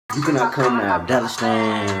You cannot come now,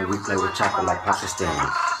 Afghanistan. We play with chopper like Pakistan.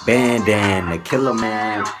 Bandana, killer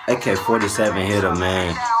man. AK-47 hitter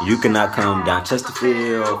man. You cannot come down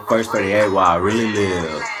Chesterfield. First 38 while I really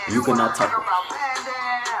live. You cannot talk.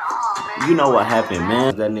 You know what happened,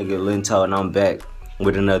 man. That nigga Linto, and I'm back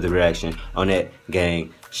with another reaction on that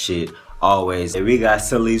gang shit. Always. We got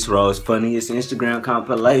SALICE Rose funniest Instagram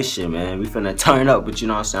compilation, man. We finna turn up, but you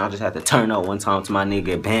know what I'm saying? I just had to turn up one time to my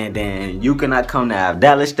nigga Bandana. You cannot come to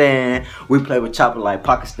Afghanistan. We play with chopper like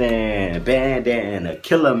Pakistan. Bandana,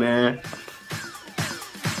 killer man.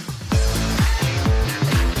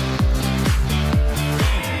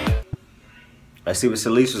 Let's see what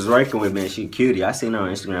SALICE was working with, man. She cutie. I seen her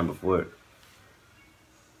on Instagram before.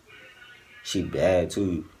 She bad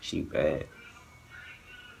too. She bad.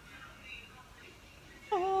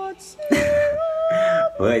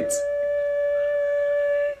 What?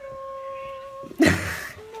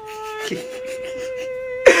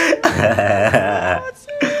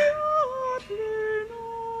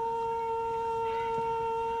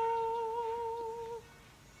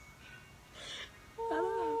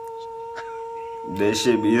 This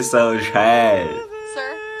should be so trash.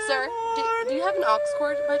 Sir, do you have an aux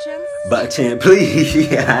cord by chance? By chance,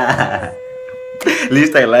 please. At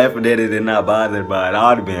least they laughing at it and not bothered by it. I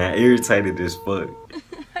would have been irritated as fuck.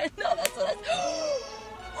 I know, that's what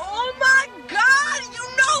oh my god, you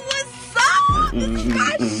know what's up? This is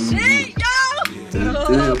my shit,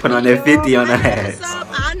 yo! Put on that 50 on the ass.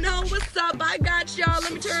 I know what's up, I got y'all.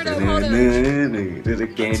 Let me turn it up, hold on. To the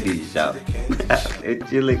candy shop.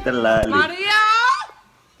 Let you lick the lolly.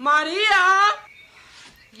 María!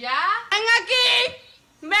 ¿Ya?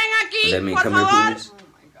 Ven aquí, That mean por come here, favor. please?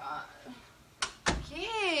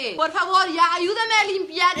 Por favor, ya, ayúdame a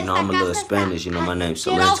limpiar You know, esta I'm a little casa. Spanish, you know, my name's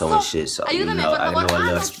Silinto and shit, so, you Ayúdame, know, por I know favor. a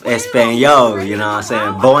little No Espanol, you know what I'm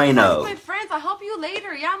saying? Bueno. My friends, I'll help you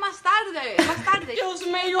later, ya, más tarde. Dios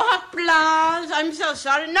mío, you have plans. I'm so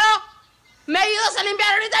sorry. No, me ayudas a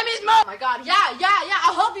limpiar ahorita mismo. Oh my God, yeah,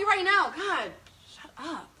 I'll help you right now. God, shut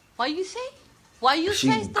up. What you say? What you She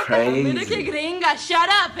say? crazy. Mira que gringa. Shut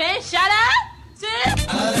up, eh? Shut up. See?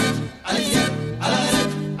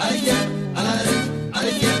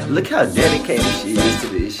 Look how dedicated she is to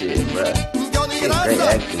this shit, bruh. She's great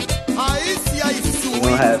acting. She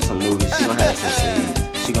gonna have some movies, she gonna have some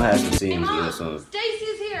scenes. She gonna have some scenes real soon.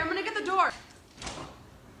 Stacy's here. I'm gonna get the door.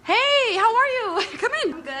 Hey, how are you? Come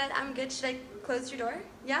in. I'm good. Should I close your door?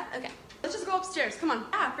 Yeah? Okay. Let's just go upstairs. Come on.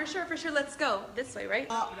 Yeah, for sure. Let's go. This way,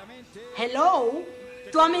 right? Hello?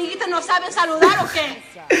 ¿Tu amiguita no sabe saludar o qué?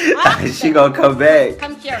 Huh? She gonna come back.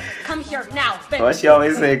 Come here, now. Why she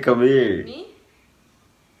always say come here? Me?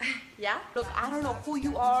 Yeah? Look, I don't know who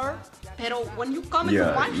you are, pero when you come into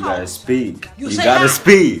my house, you gotta speak. You say gotta that.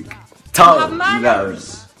 speak. Talk. You have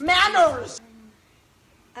manners. Manners.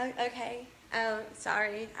 Okay. Oh,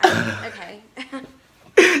 sorry. Okay.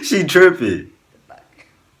 She tripping. Fuck.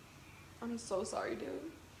 I'm so sorry, dude.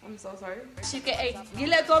 I'm so sorry. Así que, hey,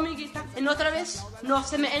 dile a tu amiguita, en otra vez, no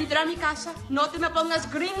se me entra a mi casa, no te me pongas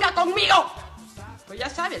gringa conmigo. Pues ya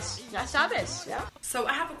sabes, yeah? So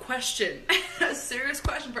I have a question, a serious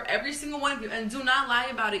question for every single one of you, and do not lie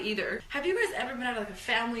about it either. Have you guys ever been at like a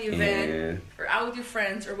family event or out with your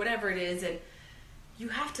friends or whatever it is, and you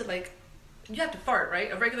have to fart,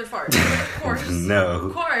 right? A regular fart. Of course. No.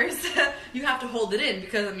 Of course, you have to hold it in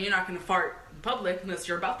because I mean you're not gonna fart in public unless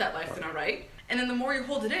you're about that life, right? And then the more you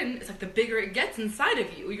hold it in, it's like the bigger it gets inside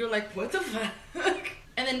of you. You're like, what the fuck?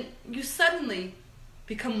 And then you suddenly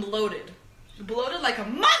become bloated. Bloated like a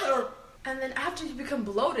mother! And then after you become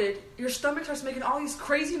bloated, your stomach starts making all these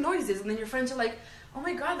crazy noises. And then your friends are like, oh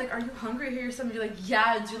my God, like, are you hungry? I hear your stomach. You're like,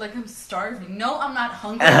 yeah, dude, like, I'm starving. No, I'm not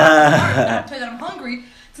hungry. I'm tell you that I'm hungry.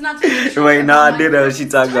 It's not to Wait, no, I did know what she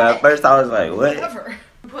talking about. At first I was like, what? Whatever.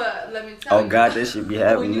 But let me tell you. Oh God, that shit be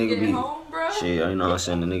happening. When you Nigga get be home, bro. shit, you know what I'm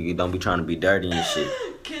saying? The nigga don't be trying to be dirty and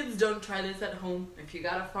shit. Kids, don't try this at home. If you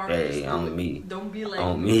got a fart, Hey, on me. Don't be like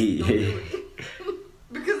on me. Don't do it.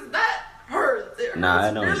 Because that hurts. Nah, I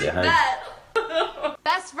hurts know really it hurts. bad.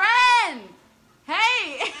 Best friend!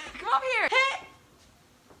 Hey! Come up here! Hey!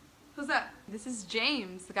 Who's that? This is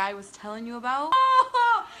James, the guy I was telling you about.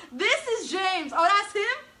 Oh! This is James! Oh, that's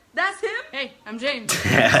him? That's him? Hey, I'm James.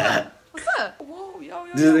 What's up? Whoa, yo.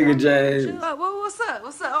 This nigga James. What's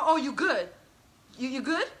up? Oh, you good? You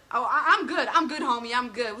good? Oh, I'm good. I'm good, homie. I'm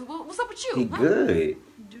good. What's up with you? He good.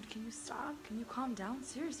 Dude, can you stop? Can you calm down?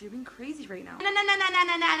 Seriously, you're being crazy right now.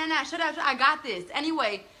 No. Shut up. I got this.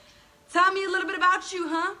 Anyway, tell me a little bit about you,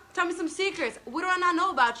 huh? Tell me some secrets. What do I not know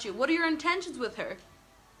about you? What are your intentions with her?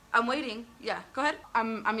 I'm waiting. Yeah, go ahead.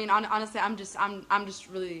 Honestly, I'm just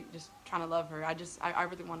really just trying to love her. I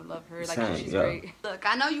really want to love her. Like, Same, she's yeah. great. Look,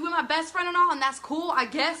 I know you were my best friend and all, and that's cool, I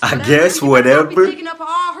guess. I guess whatever. Be taking up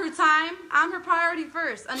all her time. I'm her priority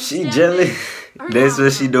first. She Understand jelly. me? That's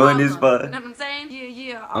what she doing this for. You know what I'm saying?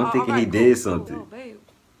 Yeah. I'm thinking he alright, did cool, something. Cool, babe.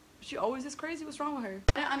 She always is crazy. What's wrong with her?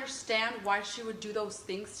 I didn't understand why she would do those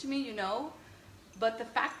things to me, you know? But the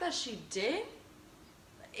fact that she did,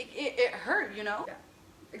 it hurt, you know? Yeah.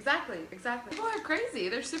 Exactly. People are crazy.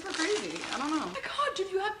 They're super crazy. I don't know. Oh my God, dude,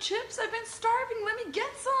 you have chips? I've been starving. Let me get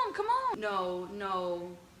some. Come on. No.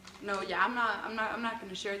 Yeah, I'm not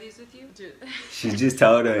gonna share these with you, dude. She just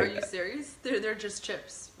told her. Are you serious? They're just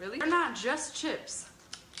chips. Really? They're not just chips.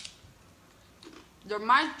 They're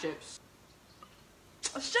my chips.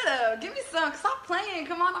 Oh, shut up. Give me some. Stop playing.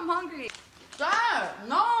 Come on, I'm hungry. Stop.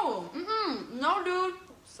 No. No, dude.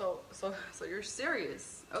 So you're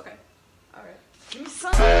serious? Okay. All right. Give me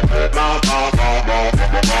some.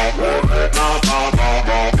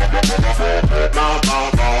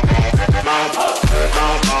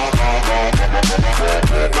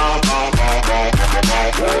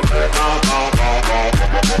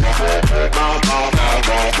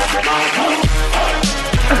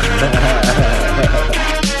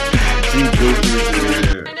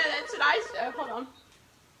 Hold on.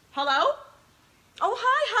 Hello? Oh,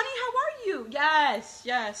 hi, honey. How are you?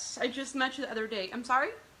 Yes. I just met you the other day. I'm sorry?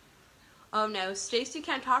 Oh, no. Stacy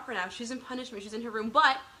can't talk right now. She's in punishment. She's in her room.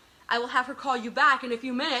 But I will have her call you back in a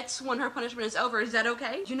few minutes when her punishment is over. Is that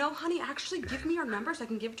okay? You know, honey, actually give me your number so I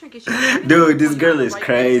can give it to her in case you... Dude, this girl is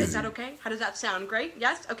crazy. Is that okay? How does that sound? Great?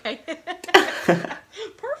 Yes? Okay.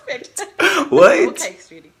 Perfect. What? Okay,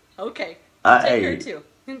 sweetie. Okay. Take her too.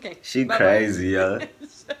 Okay. She Bye-bye. crazy, yo.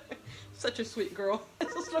 Such a sweet girl.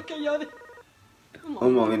 Eso es lo que yo...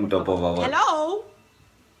 Un momento, por favor. Hello?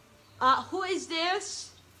 Who is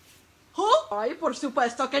this? Who? Ay, por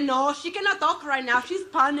supuesto que no. She cannot talk right now. She's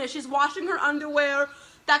punished. She's washing her underwear.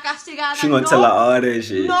 Está castigada. She gonna tell her all that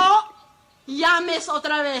shit. No. Llames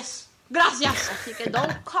otra vez. Gracias. Así que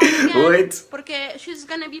don't call again. What? Porque she's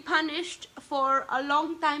gonna be punished for a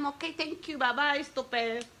long time. Okay, thank you. Bye-bye,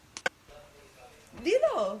 stupid.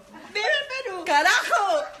 Dilo. Vive Perú.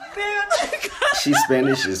 Carajo. Vive. She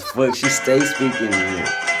Spanish as fuck. She stays speaking in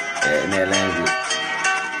that language.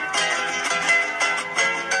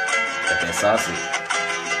 Got that sausage.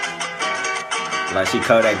 Like she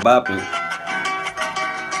Kodak bopping.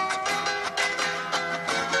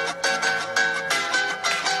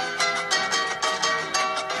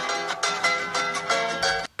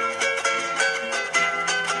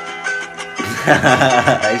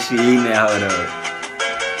 She eating that hoe though.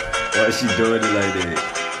 Why she doing it like that?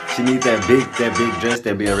 She need that big dress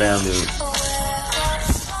that be around me.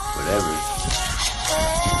 Whatever.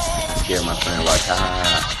 I scared my friend like,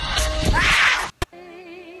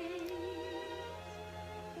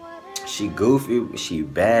 She goofy, she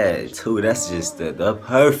bad too. That's just the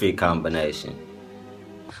perfect combination.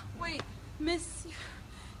 Wait, miss,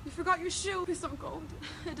 you forgot your shoe. Please don't go.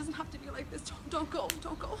 It doesn't have to be like this. Don't go.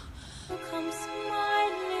 Come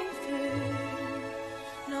smiling through.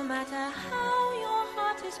 No matter how your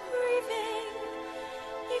heart is grieving,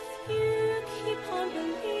 if you keep on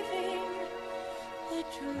believing the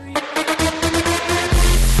dream.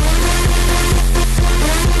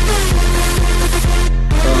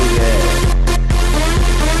 Oh yeah.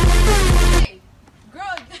 Hey,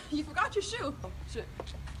 girl, you forgot your shoe. Oh, shit.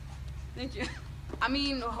 Thank you. I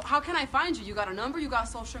mean, how can I find you? You got a number? You got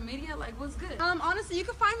social media? Like, what's good? Honestly, you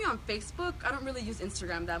can find me on Facebook. I don't really use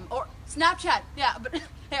Instagram or Snapchat. Yeah, but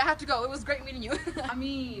hey, I have to go. It was great meeting you. I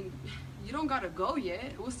mean, you don't gotta go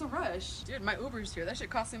yet. What's the rush? Dude, my Uber's here. That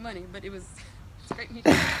shit cost me money, but it's great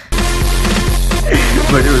meeting you.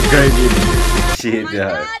 But it was great meeting you. She hit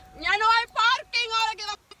that. Ya no hay parking. Ahora que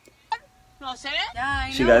no sé. Yeah, I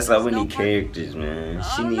know. She got so many No parking. characters, man.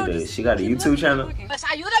 She got a YouTube channel. Pues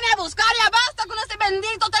ayúdame a buscar, ya basta con este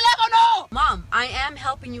bendito teléfono. Mom, I am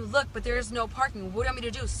helping you look, but there is no parking. What do you want me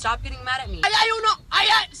to do? Stop getting mad at me. Ahí hay uno.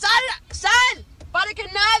 Sal. Para que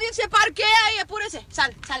nadie se parquee ahí. Apúrese.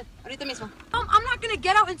 Sal. Ahorita mismo. I'm not gonna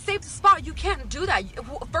get out and save the spot. You can't do that.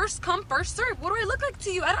 First come, first serve. What do I look like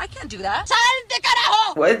to you? I can't do that. Sal de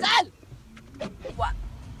carajo. What? Sal. What?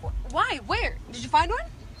 Why? Where? Did you find one?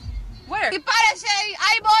 Where? Y párese.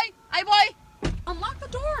 Ahí voy. Unlock the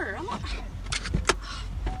door.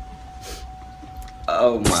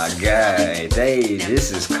 Oh my god,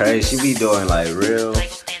 this is crazy. She be doing like real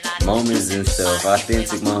moments and stuff,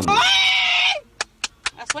 authentic moments.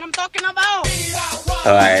 That's what I'm talking about.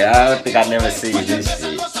 Alright, I don't think I never seen this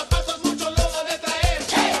shit.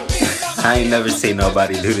 I ain't never seen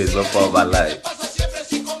nobody do this before in my life.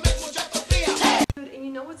 Dude, and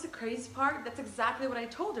you know what's the crazy part? That's exactly exactly what I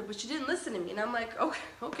told her, but she didn't listen to me. And I'm like,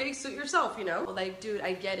 okay, suit yourself, you know? Like, dude,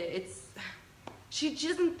 I get it. She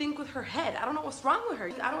doesn't think with her head. I don't know what's wrong with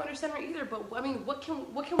her. I don't understand her either, but I mean, what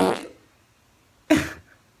can we do?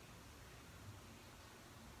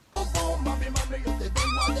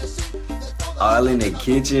 All in the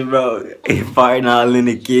kitchen, bro. He farting all in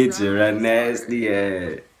the kitchen, right? Nasty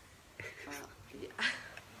ass. Yeah.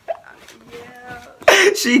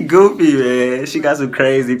 She goofy, man. She got some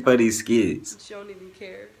crazy funny skits. She don't even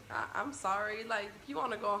care. I'm sorry. Like, if you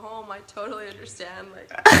want to go home, I totally understand.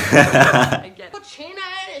 Like, I get it. Cochina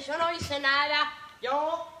eres, yo no hice nada.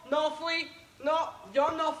 Yo no fui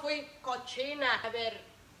cochina. A ver,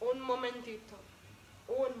 un momentito.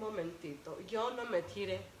 Yo no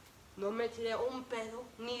me tiré un pedo,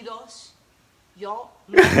 ni dos. Yo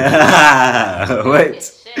no.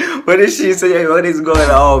 What did she say? What is going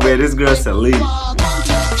on, man? This girl Salice.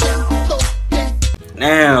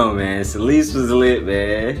 Damn, man. Salice was lit,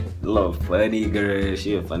 man. A little funny girl.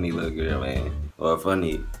 She a funny little girl, man. Or a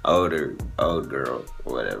funny old girl,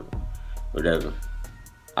 or whatever.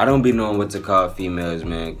 I don't be knowing what to call females,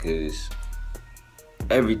 man, cause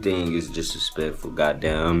everything is disrespectful,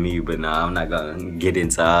 goddamn me. But nah, I'm not gonna get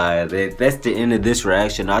into all that. That's the end of this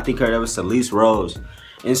reaction. I think that was Salice Rose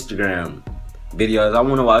Instagram videos. I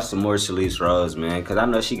want to watch some more Salice Rose, man, cause I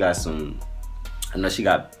know she got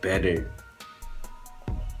better,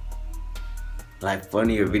 like,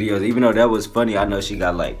 funnier videos. Even though that was funny, I know she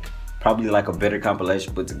got like probably like a better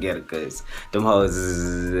compilation put together, cause them hoes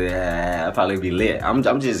probably be lit. I'm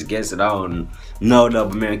just guessing. I don't know though,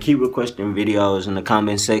 but man, keep requesting videos in the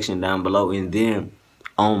comment section down below, and then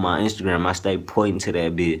on my Instagram I stay pointing to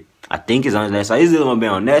that bit. I think it's on that side. It's either gonna be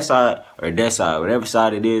on that side or that side. Whatever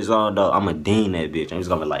side it is on though, I'ma ding that bitch. I'm just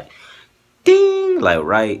gonna be like ding, like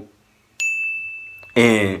right.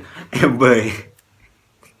 And but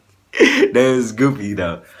that was goofy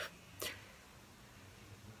though.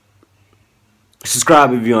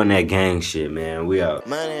 Subscribe if you on that gang shit, man. We out.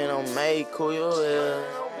 Money don't make who you is.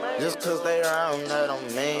 Just cause they around, that don't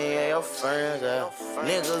mean yeah, your friends.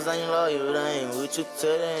 Niggas ain't loyal, they ain't with you to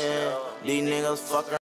the end. These niggas fucking.